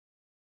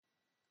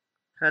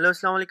Hello,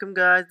 assalamu alaikum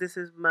guys. This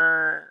is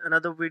my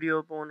another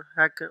video on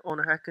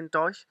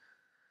Hackintosh,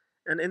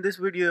 and in this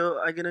video,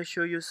 I'm gonna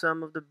show you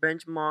some of the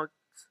benchmarks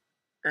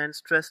and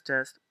stress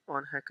tests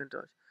on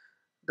Hackintosh.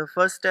 The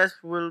first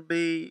test will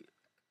be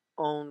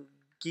on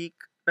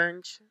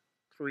Geekbench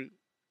 3.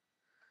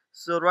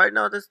 So right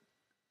now, the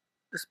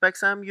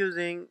specs I'm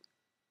using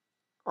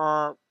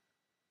are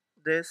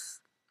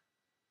this.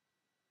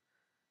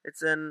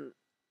 It's an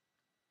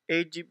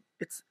 8 GB.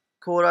 It's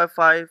Core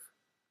i5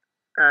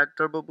 at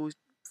Turbo Boost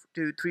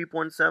to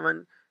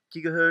 3.7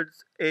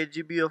 gigahertz, 8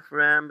 GB of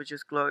RAM, which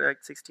is clocked at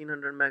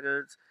 1600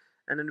 megahertz,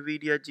 and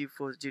NVIDIA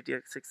GeForce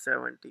GTX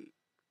 670.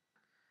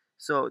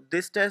 So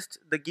this test,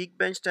 the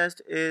Geekbench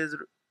test, is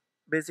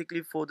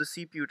basically for the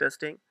CPU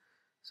testing.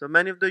 So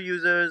many of the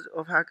users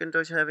of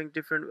Hackintosh having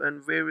different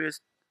and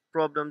various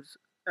problems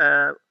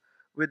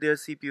with their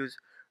CPUs.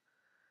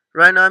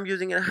 Right now I'm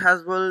using a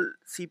Haswell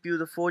CPU,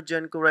 the 4th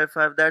Gen Core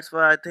i5. That's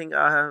why I think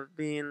I have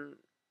been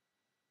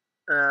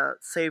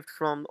saved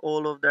from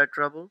all of that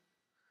trouble.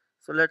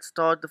 So let's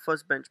start the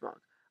first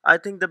benchmark. I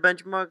think the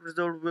benchmark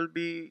result will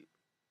be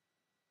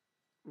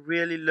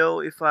really low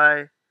if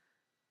I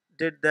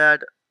did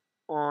that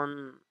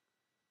on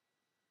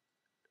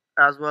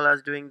as well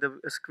as doing the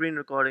screen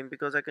recording,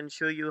 because I can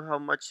show you how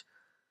much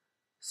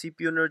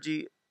CPU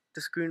energy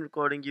the screen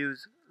recording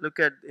use. Look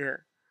at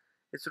here.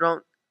 It's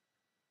around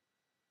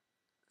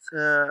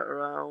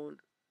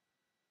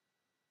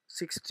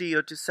 60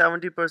 or to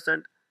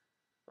 70%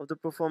 of the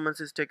performance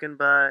is taken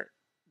by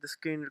the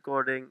screen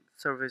recording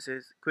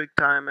services,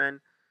 QuickTime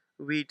and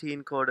VT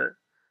encoder.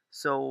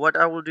 So what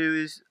I will do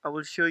is I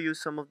will show you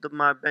some of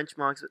my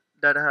benchmarks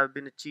that have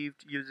been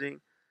achieved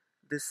using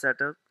this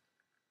setup.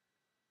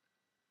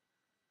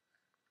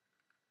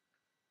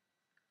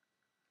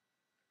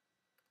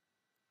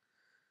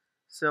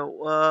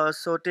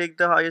 So take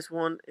the highest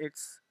one.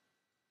 It's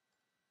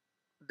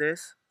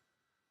this.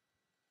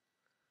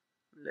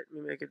 Let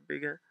me make it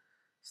bigger.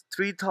 It's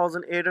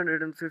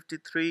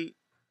 3853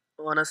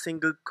 on a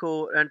single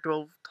core and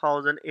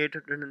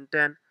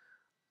 12810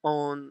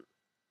 on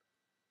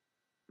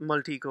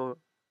multi-core.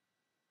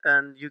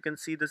 And you can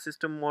see the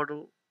system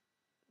model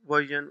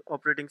version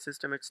operating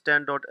system. It's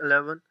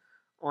 10.11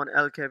 on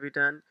El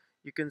Capitan.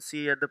 You can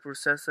see at the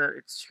processor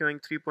it's showing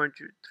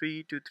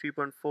 3.3 to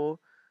 3.4,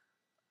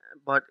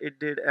 but it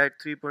did add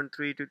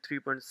 3.3 to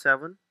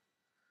 3.7.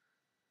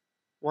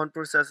 One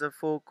processor,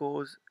 4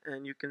 cores,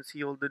 and you can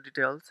see all the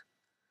details.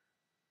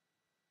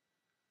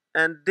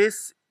 And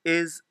this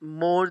is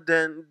more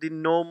than the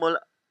normal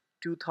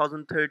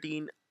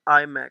 2013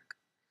 iMac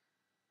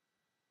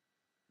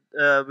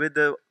with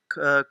the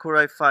Core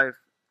i5.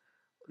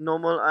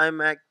 Normal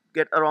iMac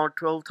get around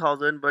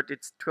 12,000, but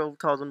it's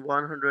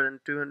 12,100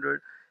 and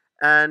 200.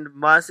 And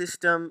my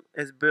system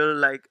is built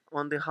like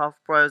on the half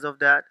price of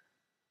that.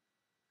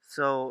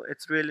 So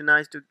it's really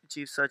nice to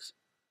achieve such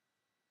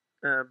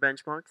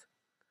benchmarks.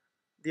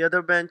 The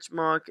other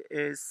benchmark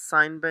is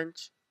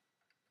Signbench.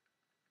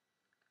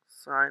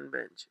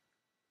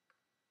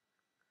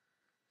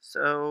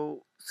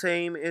 So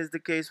same is the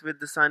case with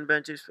the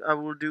Signbench. If I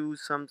will do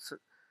some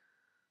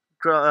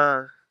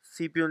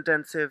CPU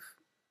intensive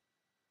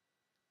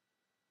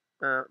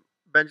uh,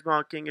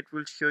 benchmarking, it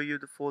will show you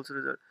the false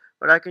result.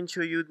 But I can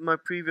show you my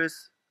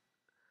previous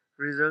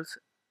results.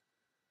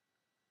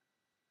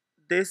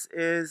 This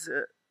is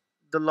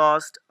the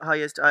last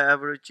highest I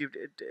ever achieved.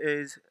 It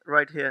is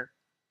right here,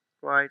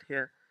 right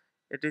here.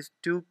 It is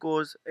 2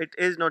 cores. It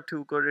is not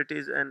 2 core, it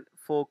is an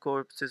 4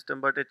 core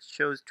system, but it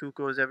shows 2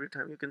 cores every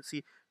time. You can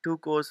see 2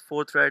 cores,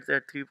 4 threads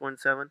at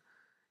 3.7.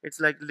 It's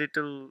like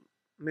little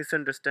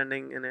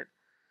misunderstanding in it.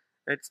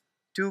 It's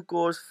 2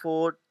 cores,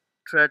 4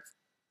 threads,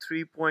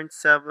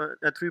 3.4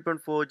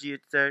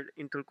 GHz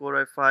Intel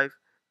Core i5.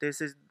 This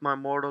is my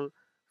model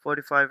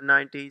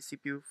 4590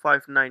 CPU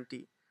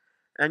 590,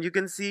 and you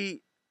can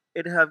see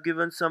it have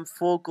given some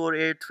 4 core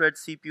 8 thread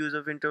CPUs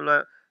of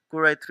Intel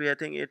Core i3. I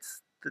think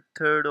it's the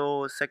third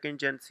or second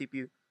gen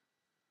CPU,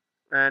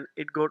 and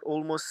it got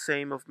almost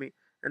same of me.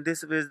 And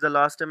this was the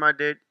last time I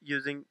did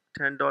using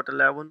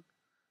 10.11.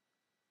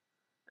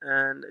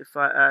 And if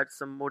I add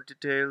some more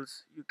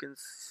details, you can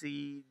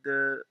see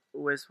the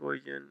OS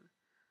version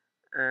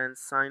and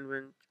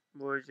Signbench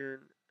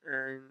version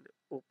and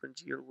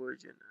OpenGL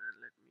version.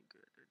 And let me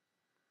get it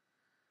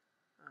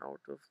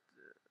out of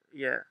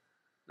yeah.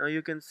 Now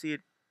you can see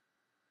it.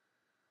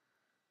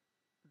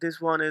 This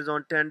one is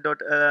on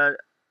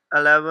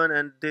 10.11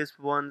 and this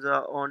ones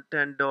are on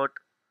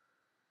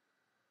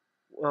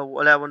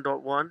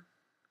 10.11.1,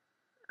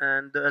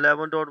 and the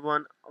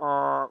 11.1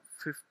 are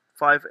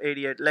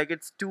 588. Like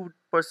it's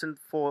 2%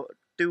 for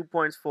 2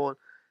 points fall.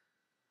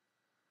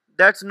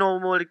 That's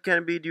normal. It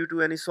can be due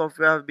to any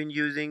software I've been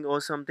using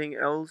or something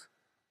else.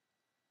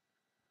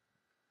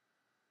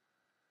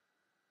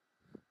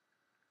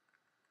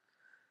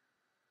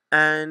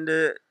 And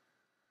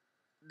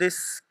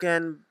this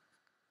can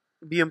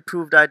be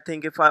improved. I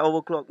think if I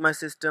overclock my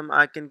system,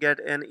 I can get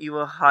an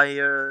even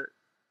higher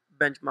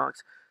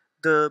benchmarks.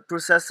 The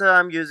processor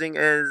I'm using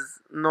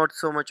is not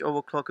so much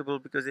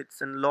overclockable because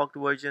it's a locked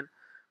version,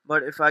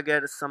 But if I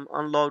get some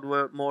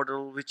unlocked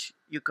model, which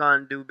you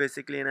can't do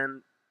basically in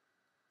an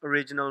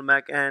original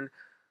Mac, and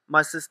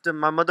my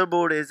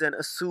motherboard is an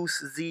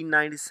Asus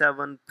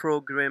Z97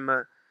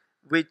 programmer,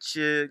 which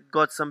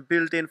got some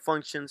built-in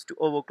functions to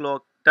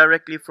overclock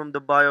directly from the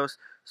BIOS,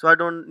 so I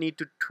don't need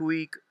to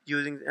tweak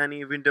using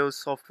any Windows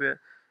software.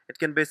 It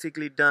can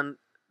basically done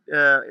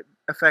uh,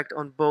 effect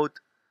on both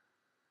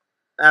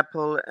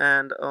Apple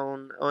and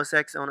on OS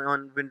X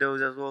on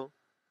Windows as well.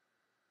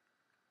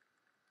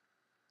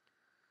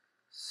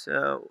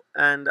 So,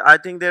 and I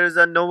think there is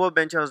a Nova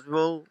Bench as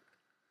well.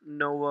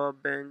 Nova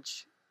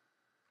Bench.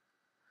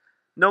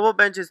 Nova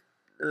Bench is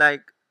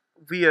like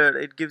weird.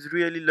 It gives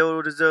really low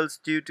results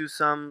due to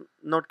some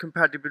not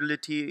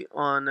compatibility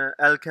on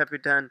El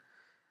Capitan.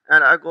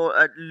 And I go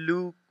at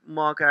Luke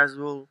Mark as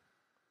well.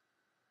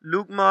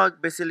 Luke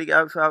Mark, basically,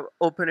 if I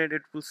open it,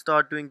 it will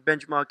start doing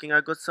benchmarking.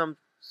 I got some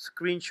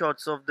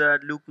screenshots of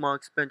that Luke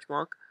Mark's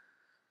benchmark.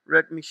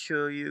 Let me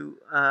show you.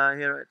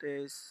 Here it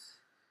is.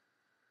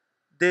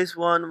 This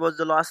one was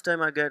the last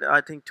time I get.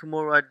 I think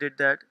tomorrow I did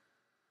that.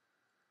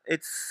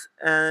 It's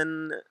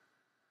an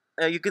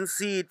you can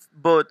see it's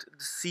both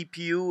the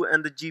CPU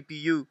and the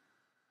GPU,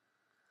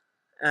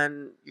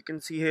 and you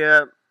can see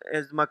here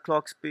is my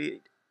clock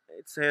speed.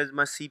 It says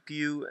my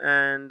CPU,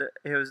 and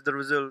here's the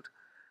result.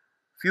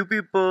 Few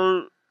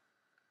people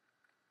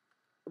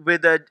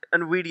with a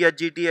Nvidia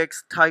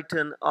GTX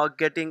Titan are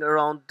getting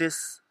around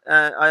this.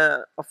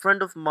 A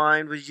friend of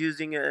mine was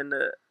using an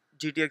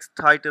GTX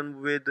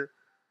Titan with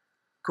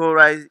Core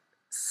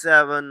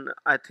i7,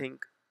 I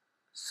think.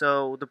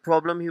 So the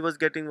problem he was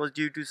getting was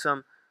due to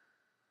some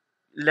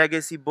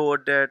legacy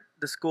board that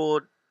the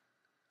score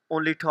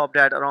only topped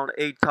at around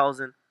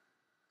 8,000.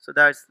 So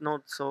that's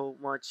not so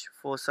much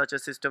for such a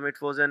system.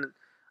 It was an,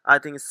 I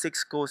think,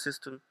 6 core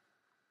system.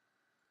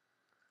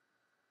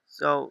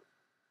 So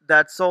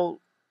that's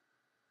all.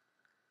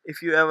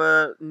 If you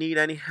ever need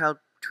any help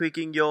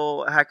tweaking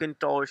your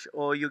Hackintosh,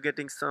 or you're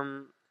getting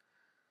some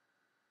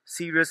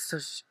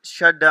serious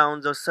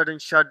shutdowns or sudden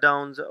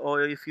shutdowns,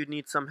 or if you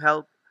need some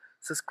help,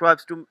 subscribe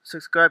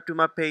to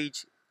my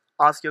page.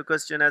 Ask your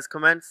question as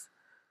comments.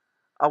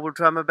 I will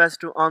try my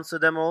best to answer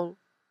them all.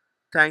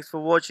 Thanks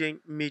for watching.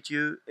 Meet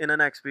you in the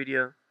next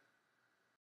video.